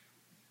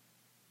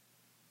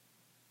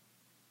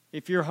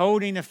 If you're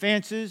holding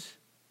offenses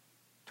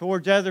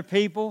towards other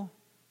people,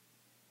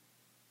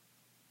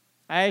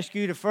 I ask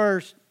you to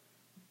first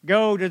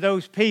go to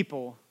those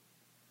people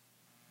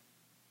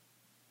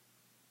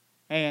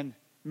and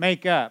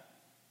make up.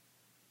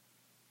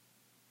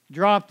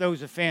 Drop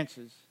those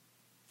offenses.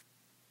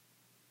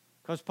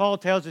 Because Paul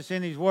tells us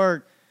in his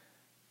word,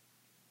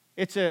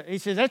 he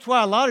says, that's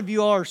why a lot of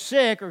you are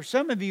sick, or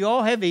some of you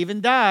all have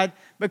even died,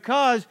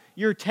 because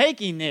you're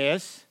taking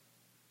this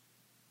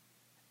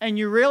and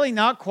you're really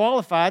not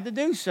qualified to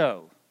do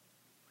so.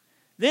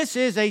 This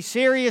is a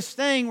serious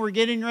thing we're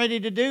getting ready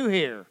to do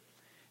here.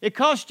 It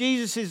cost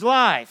Jesus his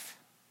life.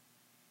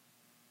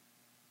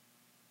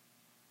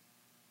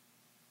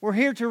 We're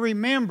here to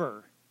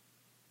remember,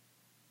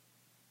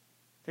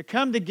 to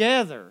come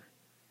together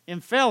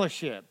in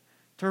fellowship,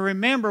 to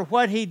remember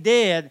what he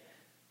did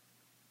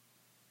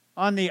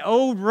on the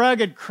old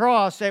rugged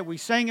cross that we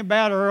sang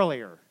about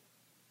earlier.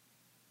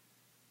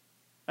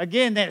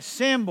 Again, that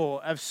symbol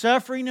of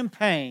suffering and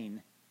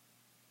pain.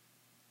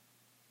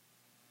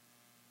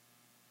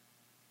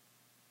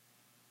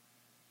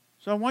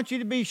 So I want you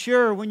to be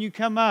sure when you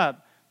come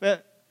up,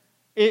 but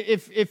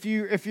if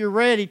you're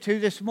ready to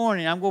this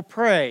morning, I'm going to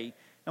pray.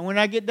 And when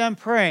I get done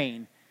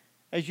praying,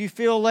 as you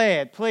feel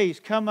led, please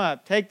come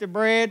up, take the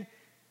bread,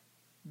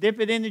 dip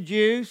it in the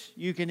juice.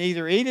 You can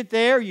either eat it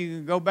there, or you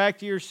can go back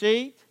to your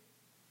seat.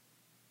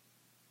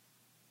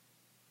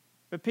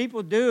 But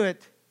people do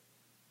it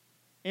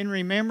in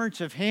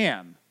remembrance of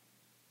him.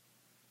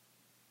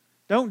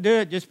 Don't do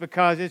it just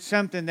because it's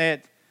something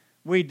that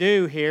we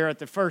do here at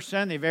the first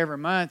Sunday of every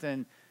month,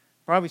 and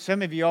probably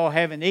some of you all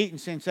haven't eaten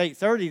since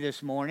 8:30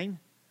 this morning.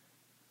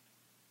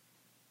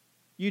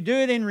 You do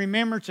it in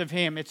remembrance of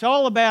him. It's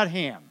all about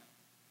him.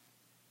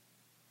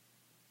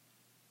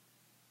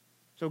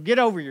 So get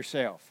over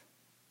yourself.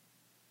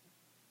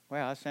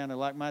 Wow, I sounded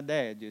like my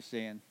dad just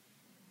then.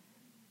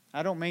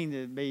 I don't mean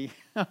to be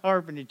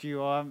harping at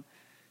you all.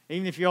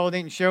 Even if you all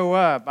didn't show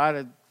up,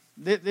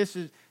 this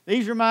is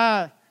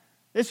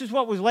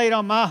what was laid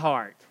on my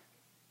heart.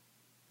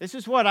 This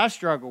is what I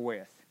struggle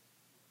with.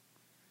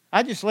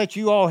 I just let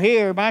you all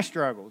hear my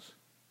struggles.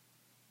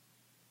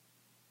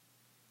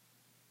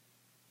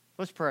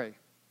 Let's pray.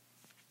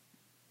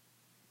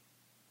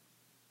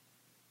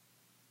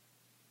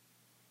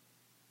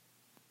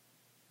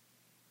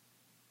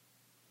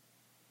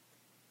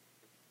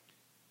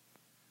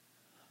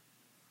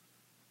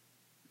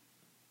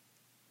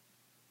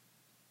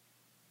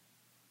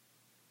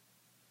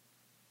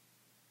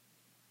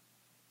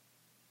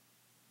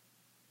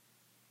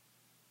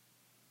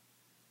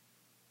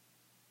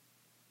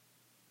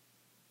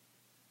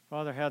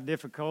 Father, how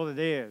difficult it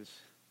is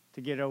to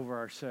get over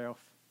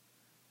ourselves.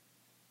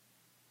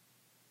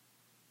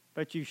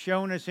 But you've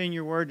shown us in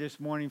your word this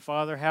morning,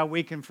 Father, how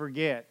we can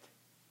forget,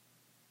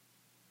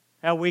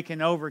 how we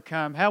can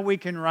overcome, how we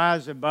can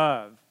rise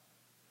above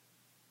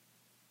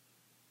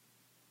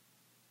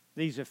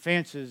these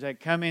offenses that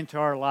come into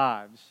our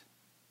lives.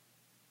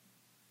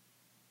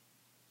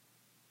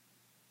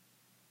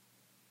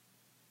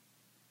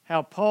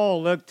 How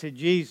Paul looked to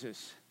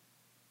Jesus.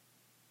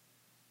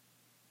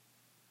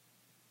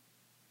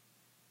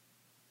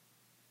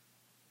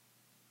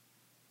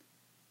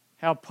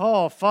 How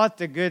Paul fought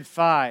the good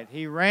fight.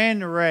 He ran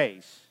the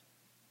race.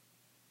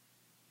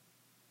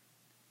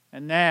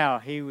 And now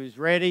he was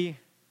ready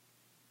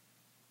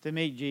to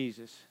meet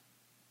Jesus.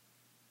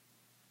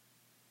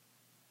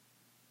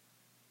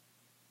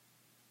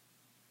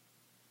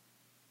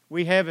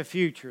 We have a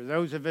future,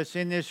 those of us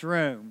in this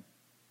room,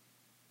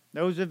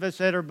 those of us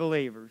that are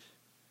believers.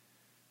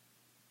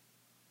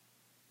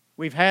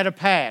 We've had a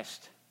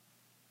past.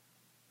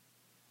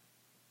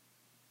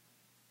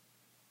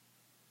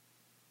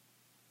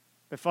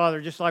 But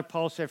Father, just like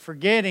Paul said,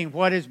 forgetting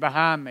what is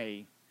behind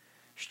me,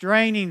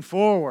 straining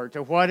forward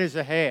to what is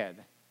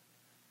ahead.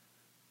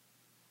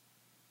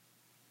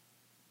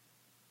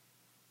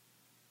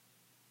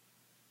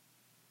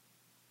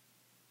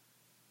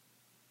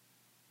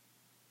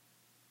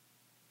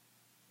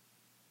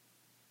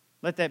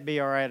 Let that be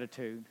our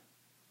attitude.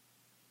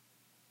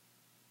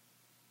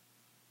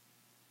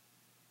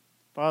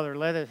 Father,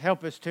 let it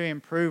help us to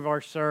improve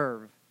our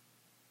serve.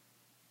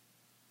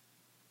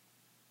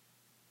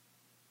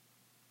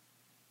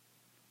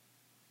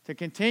 To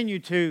continue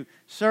to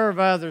serve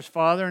others,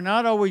 Father,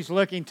 not always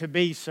looking to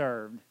be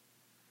served.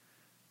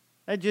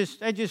 That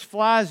just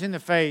flies in the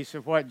face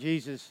of what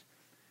Jesus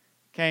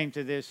came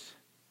to this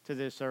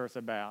earth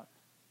about.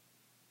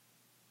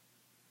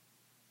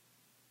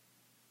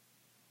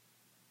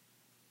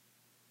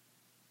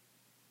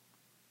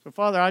 So,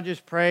 Father, I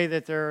just pray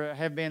that there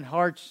have been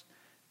hearts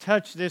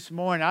touched this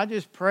morning. I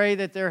just pray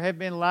that there have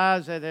been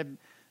lives that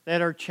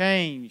are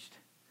changed.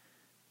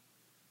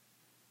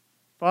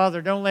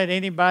 Father, don't let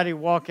anybody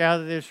walk out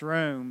of this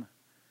room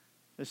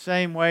the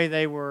same way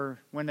they were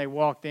when they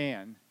walked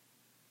in.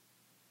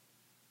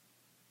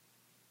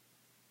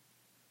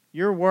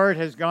 Your word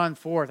has gone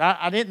forth.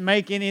 I didn't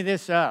make any of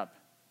this up.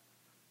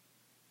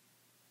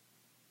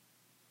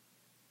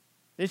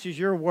 This is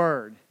your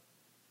word.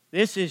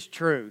 This is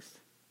truth.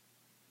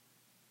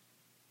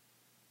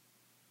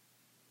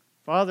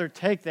 Father,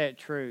 take that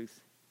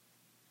truth.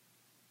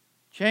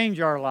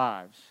 Change our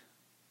lives.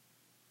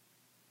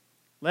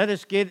 Let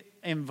us get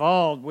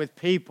involved with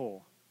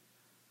people.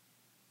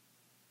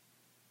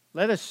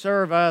 Let us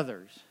serve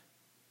others.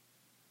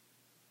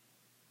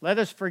 Let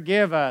us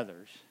forgive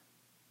others.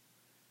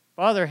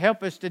 Father,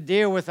 help us to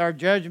deal with our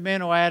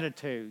judgmental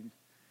attitude.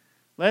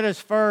 Let us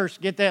first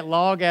get that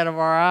log out of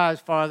our eyes,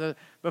 Father,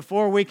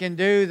 before we can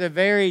do the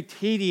very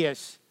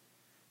tedious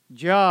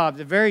job,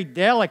 the very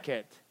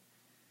delicate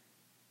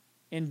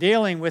in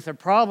dealing with a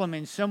problem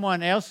in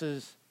someone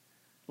else's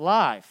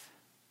life.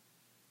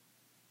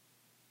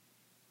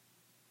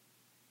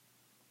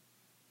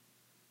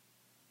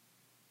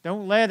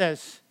 Don't let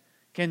us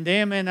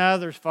condemn in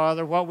others,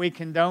 Father, what we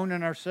condone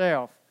in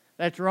ourselves.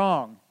 That's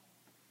wrong.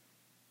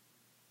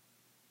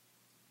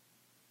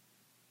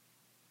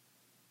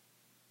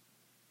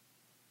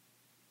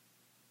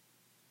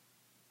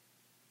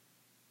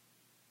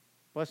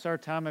 Bless our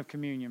time of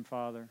communion,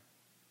 Father,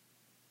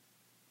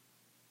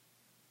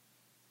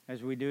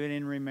 as we do it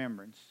in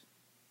remembrance.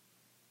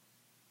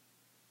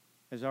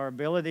 As our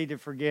ability to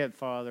forget,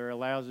 Father,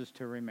 allows us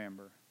to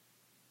remember.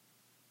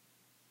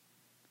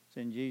 It's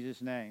in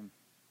Jesus' name.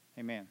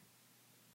 Amen.